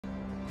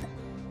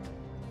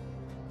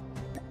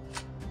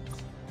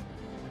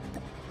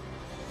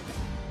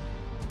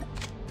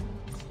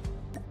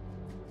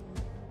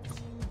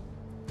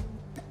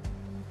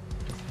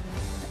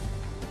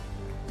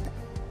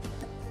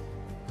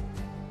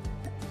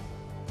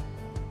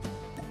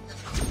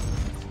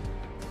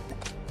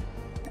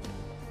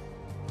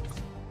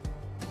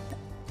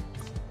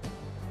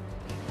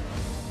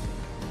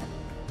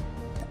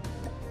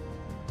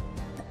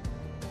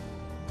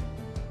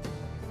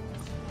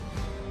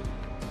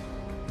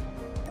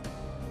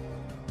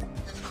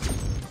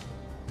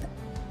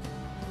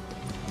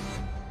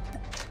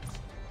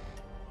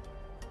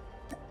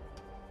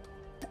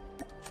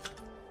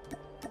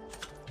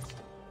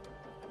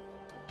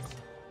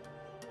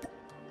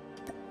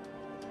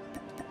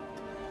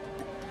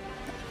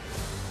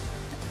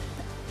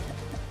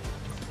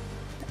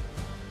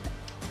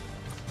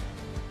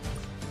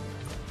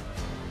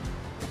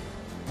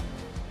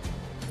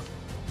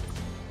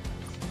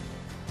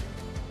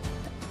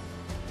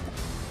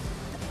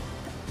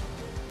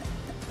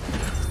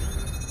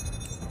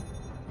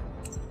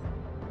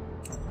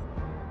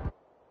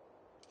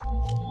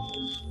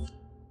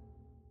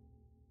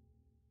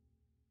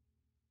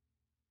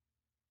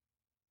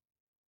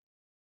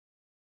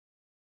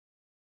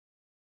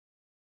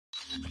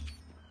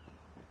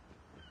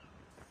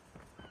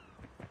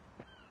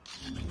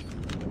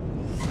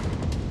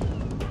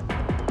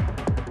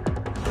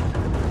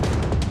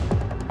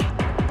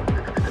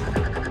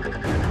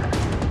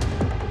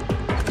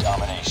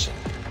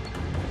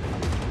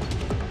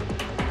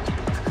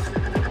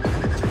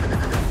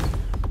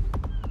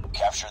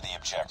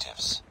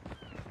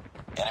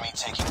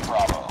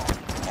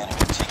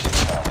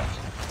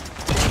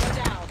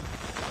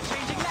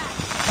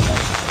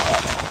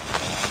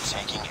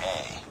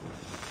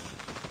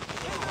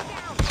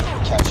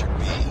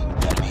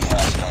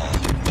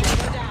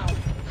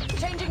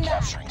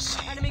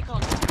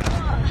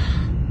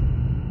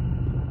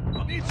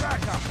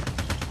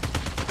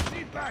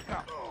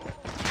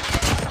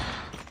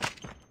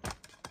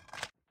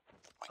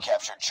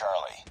captured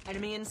Charlie.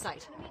 Enemy in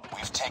sight.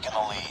 We've taken the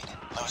lead,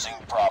 losing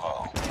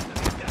Bravo.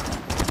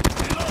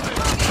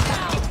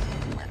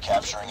 We're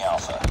capturing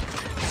Alpha.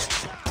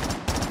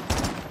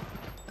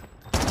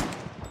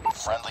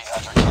 Friendly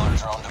hunter-killer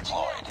drone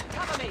deployed.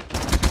 Cover me.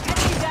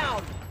 Enemy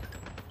down.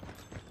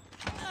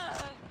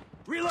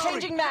 Reloading.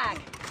 Changing mag.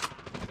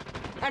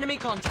 Enemy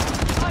contact.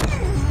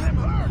 I'm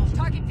hurt.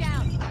 Target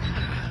down.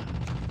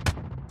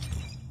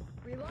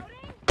 Reloading.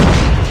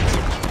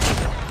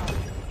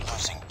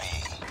 Losing B.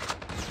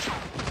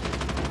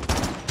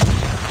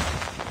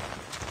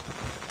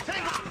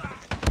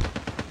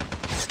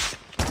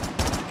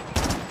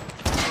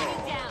 Enemy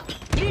down.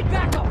 Need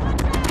backup.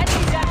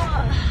 Enemy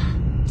down.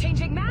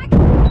 Changing mag.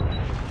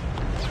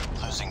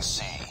 Losing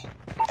C.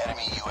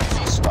 Enemy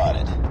UAV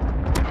spotted.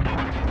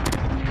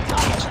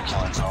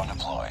 Hunter-killer drone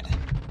deployed.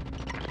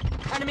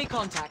 Enemy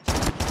contact.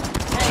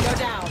 Tango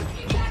down.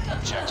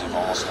 Objective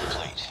almost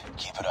complete.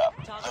 Keep it up.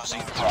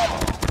 Losing Bravo.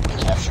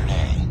 We captured A.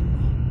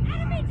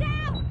 Enemy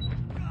down.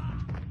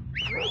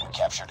 We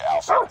captured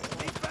Alpha.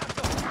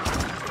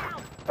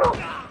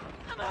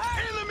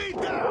 Enemy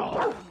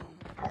down.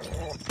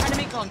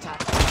 Enemy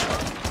contact.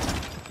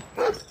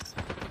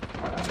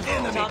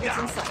 Enemy Targets down.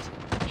 in sight.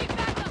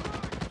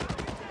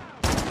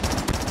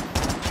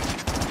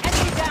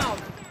 Enemy down.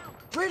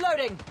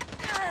 Reloading.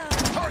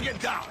 Target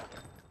down.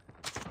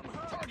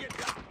 Target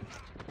down.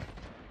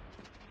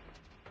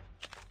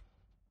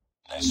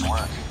 Nice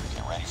work.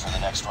 Get ready for the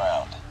next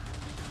round.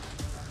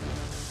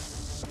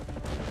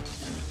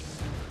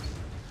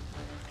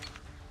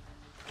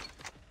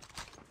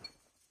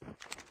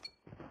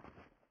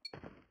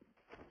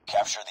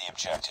 Capture the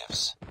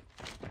objectives.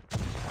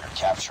 We're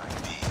capturing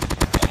B.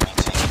 Enemy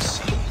taking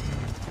C.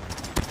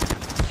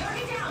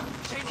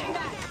 Changing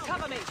mag.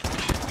 Cover me.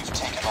 We've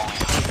taken the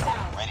lead.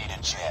 Ready to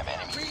jam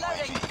enemy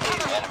Reloading.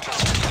 UAV. Enemy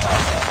taking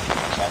Alpha.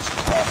 Capture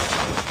Bravo.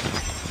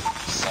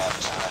 SAM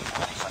turret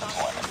ready for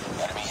deployment.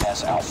 Enemy has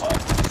Alpha.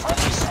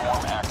 Friendly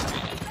swarm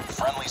activated.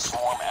 Friendly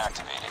swarm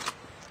activated.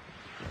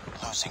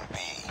 Losing B.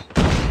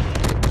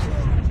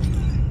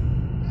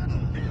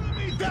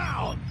 Enemy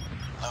down.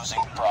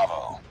 Losing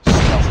Bravo.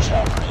 Stealth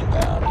chopper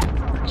inbound.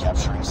 We're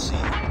capturing C.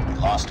 We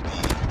lost B.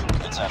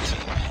 Heads up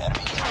team.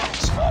 Enemy UAV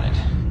spotted.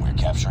 We're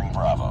capturing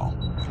Bravo.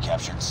 We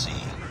captured C.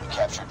 We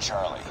captured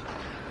Charlie.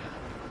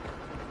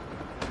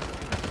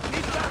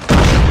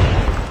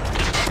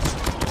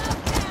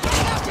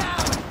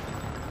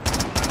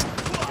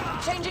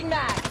 Changing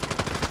mag.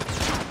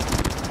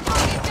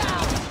 Target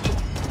down.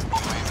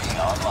 UAV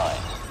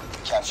online.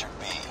 Captured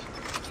B.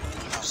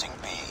 Losing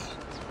B.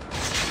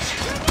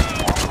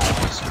 Orbital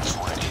lasers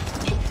ready.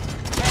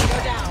 Tango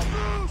down.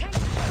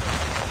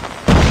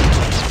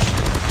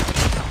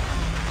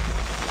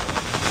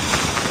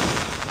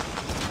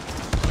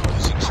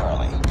 Losing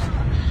Charlie.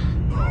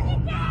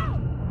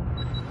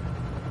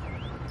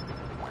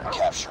 We're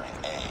capturing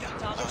A.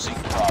 Losing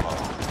Bravo.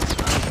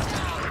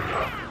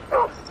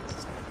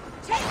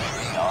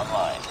 UAV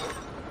online.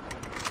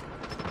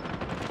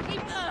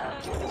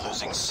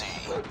 Losing C.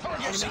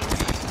 Losing B.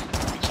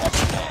 We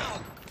captured A.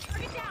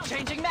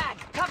 Changing mag.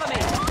 Cover me.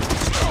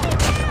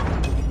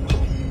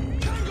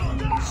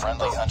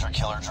 Friendly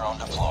hunter-killer drone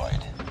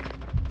deployed.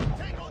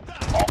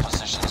 All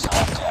positions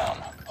locked down.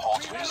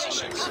 Hold your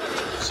positions.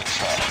 Losing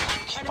Charlie.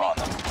 Keep on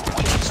them.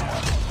 Win this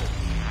one.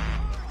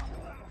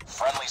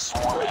 Friendly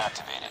swarm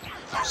activated.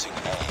 Losing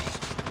A.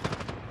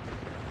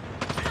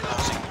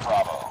 Losing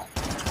Bravo.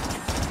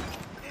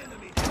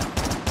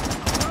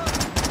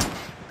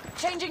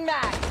 Changing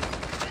mag.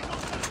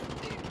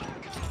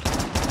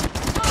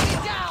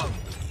 Target down.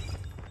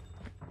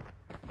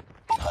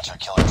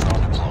 Hunter-killer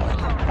drone deployed.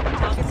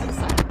 Targets in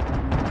sight.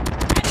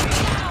 Enemy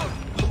down.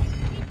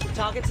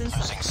 Targets in sight.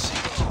 Losing C.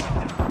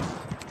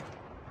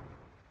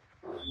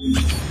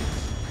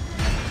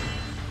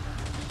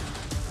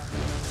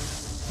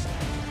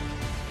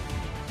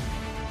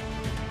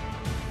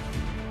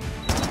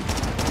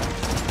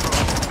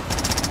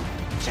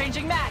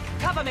 Changing mag.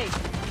 Cover me.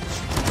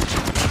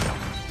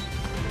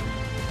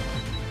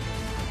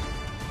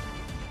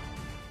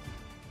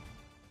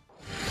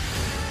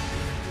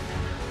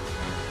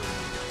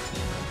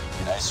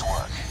 Nice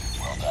work.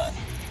 Well done.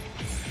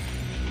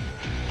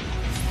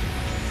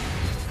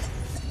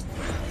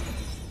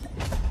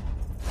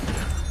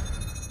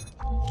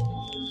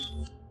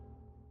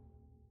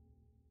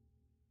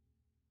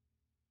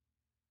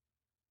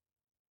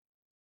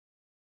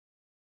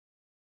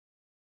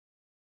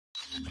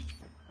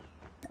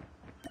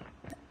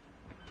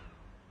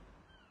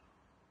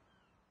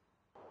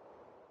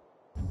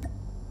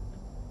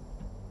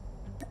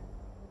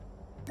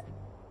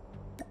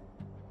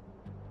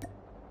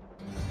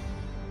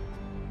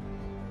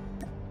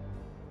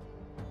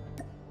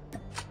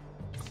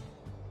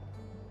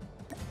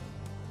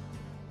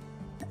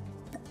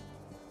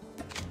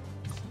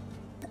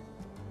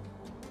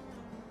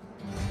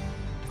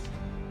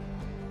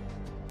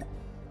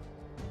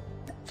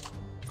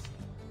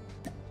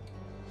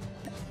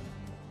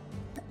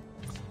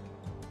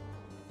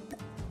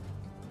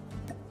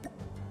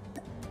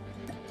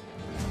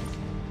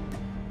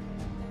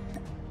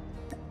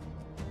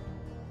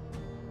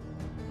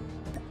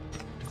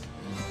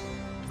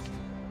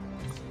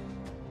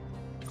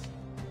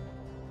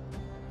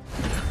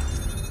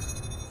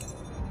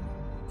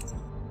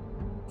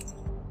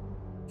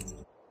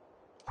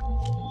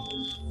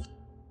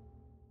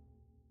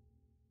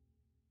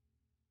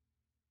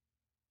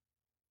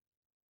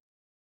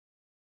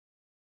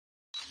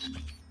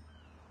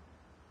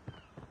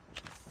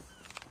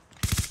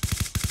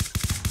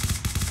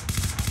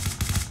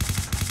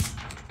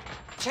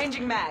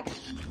 Changing mag.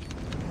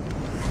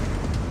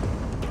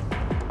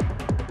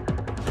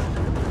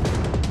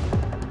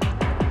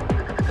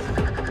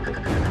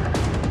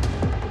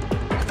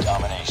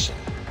 Domination.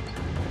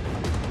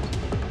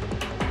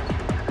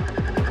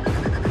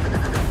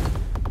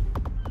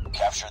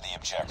 Capture the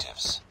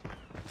objectives.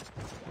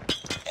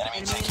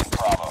 Enemy taking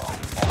Bravo.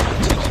 Enemy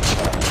taking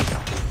Charlie.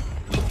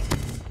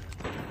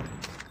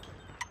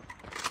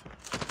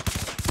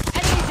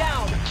 Enemy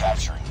down.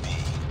 Capturing B.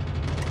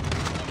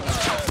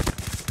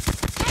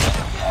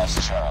 Enemy has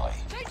Charlie.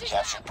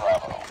 Captured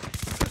Bravo.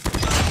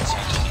 Enemy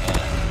taking A.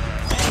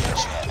 Ready to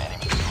jam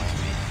enemy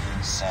UAV.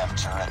 SAM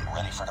turret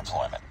ready for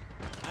deployment.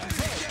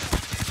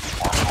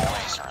 Orbital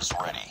laser is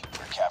ready.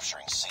 We're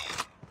capturing C.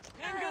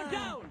 Tango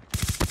down.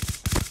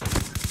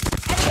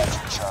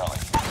 Captured Charlie.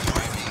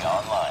 UAV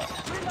online.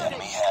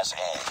 Enemy has A.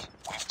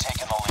 We've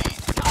taken the lead.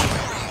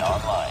 UAV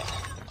online.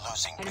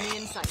 Losing B. Enemy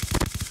in sight.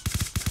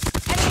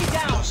 Enemy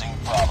down. Losing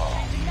Bravo.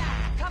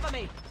 Cover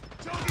me.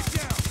 Target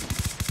down.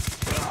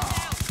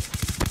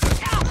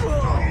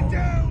 Target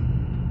down.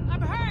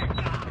 I'm hurt.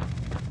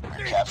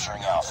 We're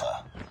capturing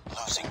Alpha.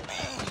 Losing B.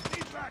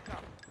 Need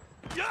backup.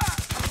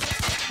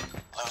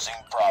 Losing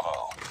Bravo.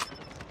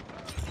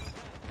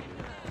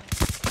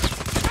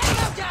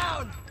 Tango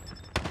down.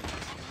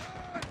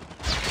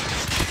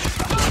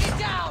 Target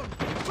down.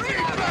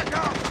 Reloading.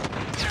 Backup.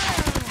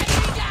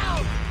 Enemy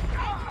down.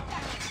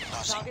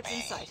 Losing Targets B.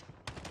 in sight.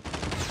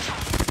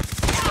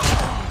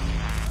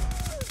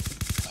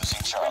 Losing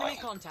Enemy Charlie.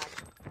 contact.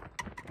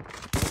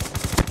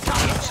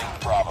 Target Losing down.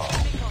 Bravo.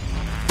 Enemy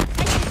contact.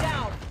 Enemy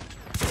down.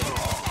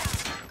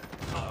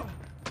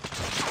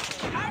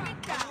 Target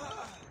down.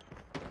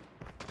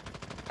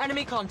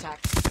 Enemy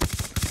contact.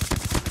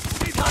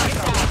 Target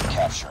down.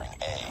 Capturing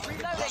A.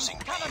 Reloading. Losing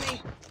B. Cover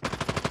me.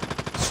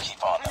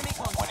 Keep on them.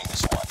 We're winning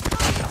this one.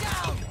 Target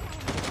down.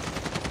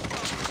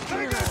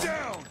 Tango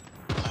down.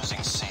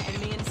 Losing C.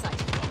 Enemy in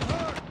sight.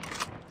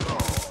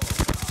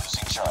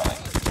 Losing Charlie.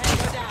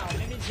 Tango down.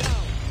 Enemy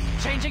down.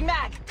 Changing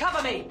mag.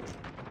 Cover me.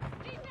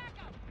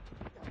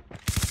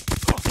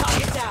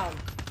 Target down.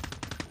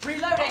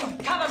 Reloading.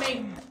 Cover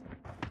me.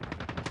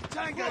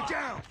 Tango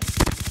down.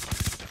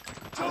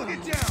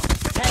 Target down.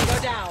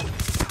 Tango down.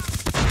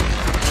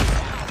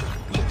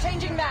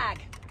 Changing mag.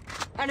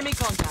 Enemy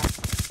contact.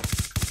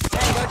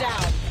 Tango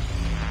down.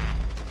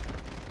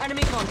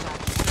 Enemy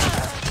contact.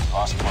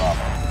 Lost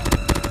Bravo.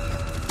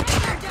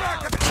 Tango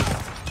down.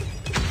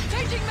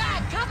 Changing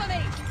mag. Cover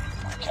me.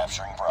 We're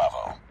capturing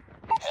Bravo.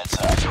 Heads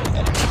up.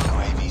 Enemy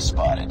UAV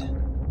spotted.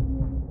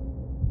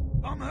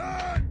 I'm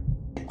hurt.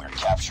 We're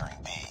capturing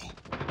B.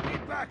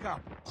 Need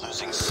backup.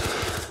 Losing C.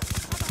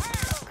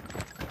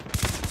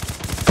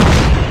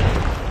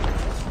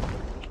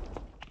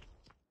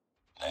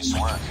 Nice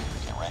work.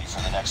 Get ready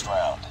for the next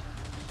round.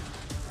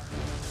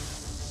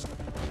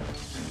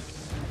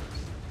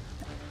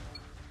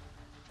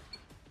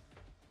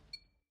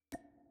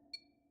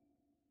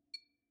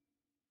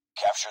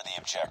 Capture the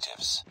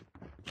objectives.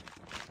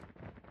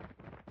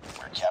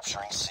 We're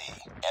capturing C.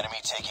 Enemy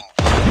taking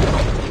B.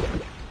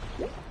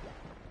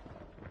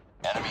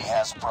 Enemy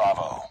has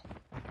Bravo.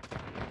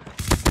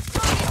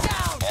 Target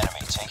down.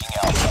 Enemy taking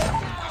Alpha.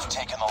 We've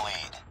taken the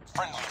lead.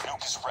 Friendly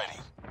nuke is ready.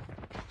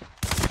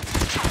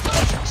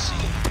 Capturing C.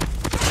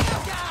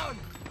 Tango down.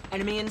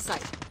 Enemy in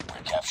sight.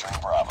 We're capturing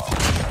Bravo.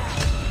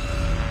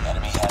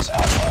 Enemy has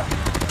Alpha.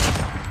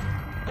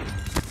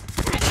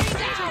 Enemy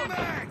down.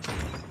 Mag.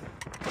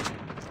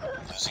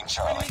 Losing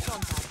Charlie. Enemy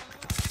contact.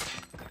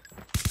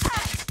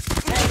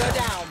 Tango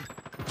down.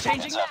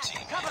 Changing Heads mag. up,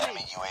 team. Cover Enemy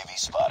me. UAV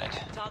spotted.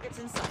 Targets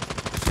in sight.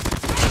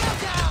 Tango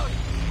down.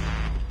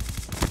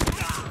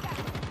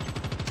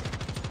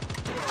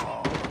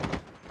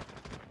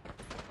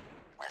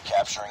 We're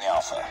capturing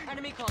Alpha.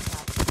 Enemy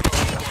contact.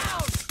 Enemy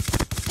down.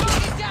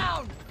 Target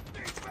down.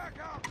 Need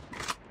backup.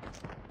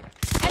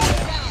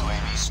 Enemy down.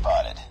 UAV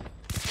spotted.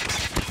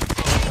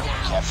 Enemy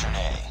down. Captured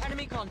A.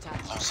 Enemy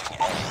contact. Losing A.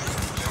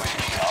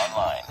 UAV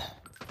online.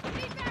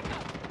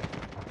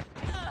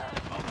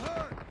 I'm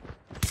hurt.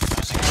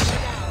 Losing C.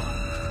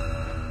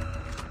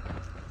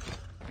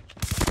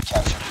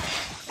 Captured B.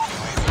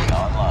 UAV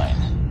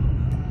online.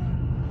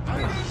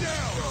 Tango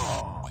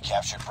down. We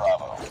captured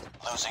Bravo.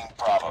 Losing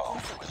Bravo.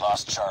 We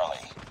lost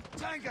Charlie.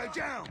 Tango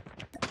down.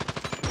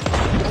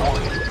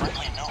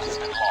 Friendly nuke has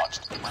been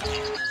launched.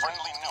 Repeat,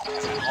 friendly nuke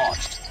has been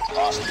launched.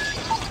 Lost B.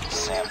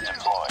 SAM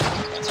deployed.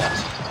 It's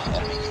empty.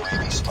 Enemy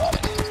UAV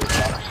spotted.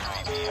 Counter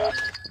UAV up.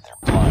 They're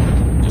blind.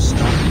 They're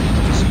starting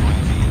this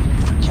UAV.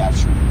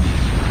 Capture B.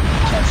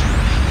 Capture B.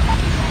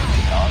 UAV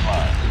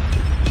online.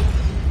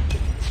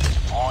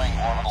 Deploying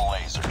orbital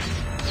laser.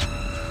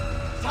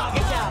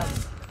 Target down.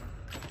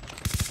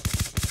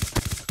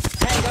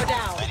 Tango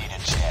down. Ready to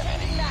jam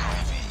any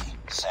UAV.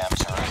 SAM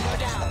turret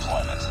ready for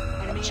deployment.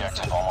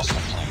 Objective almost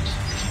complete.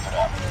 Keep it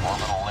up.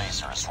 Orbital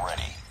laser is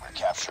ready. We're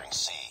capturing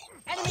C.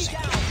 Enemy Losing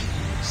down. B.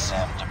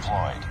 SAM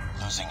deployed.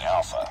 Losing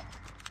Alpha.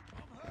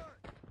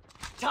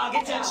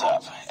 Target Heads down.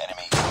 up.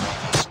 Enemy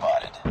UAV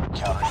spotted.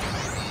 Counter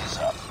UAV is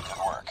up. Good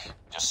work.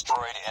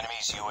 Destroyed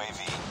enemy's UAV.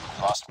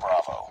 Lost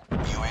Bravo.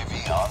 UAV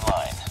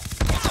online.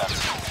 Heads up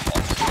team.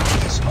 Enemy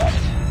UAV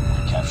spotted.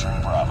 We're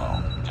capturing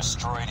Bravo.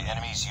 Destroyed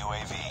enemy's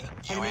UAV.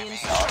 UAV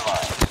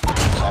online.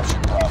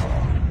 Captured Bravo.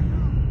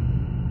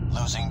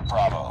 Losing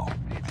Bravo.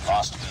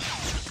 Lost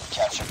B.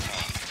 Captured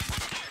B.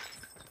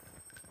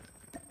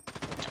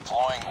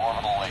 Deploying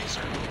orbital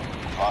laser.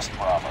 Lost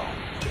Bravo.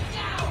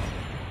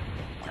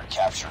 We're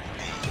capturing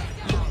B.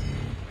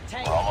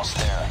 Tank. We're almost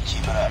there.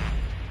 Keep it up.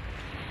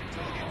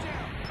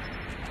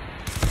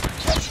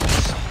 Capturing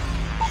C.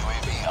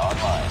 UAV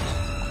online.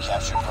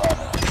 Captured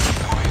Bravo.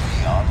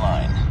 UAV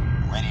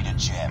online. Ready to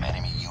jam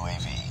enemy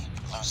UAV.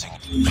 Losing.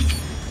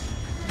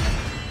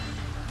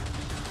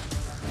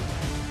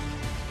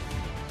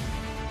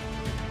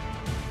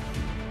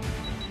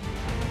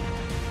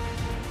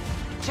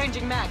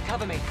 Changing mag.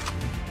 Cover me.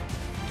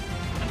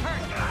 I'm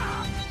hurt.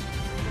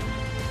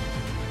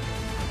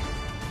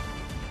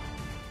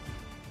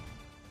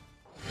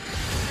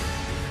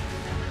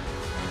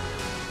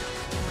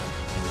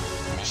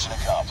 Mission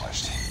accomplished.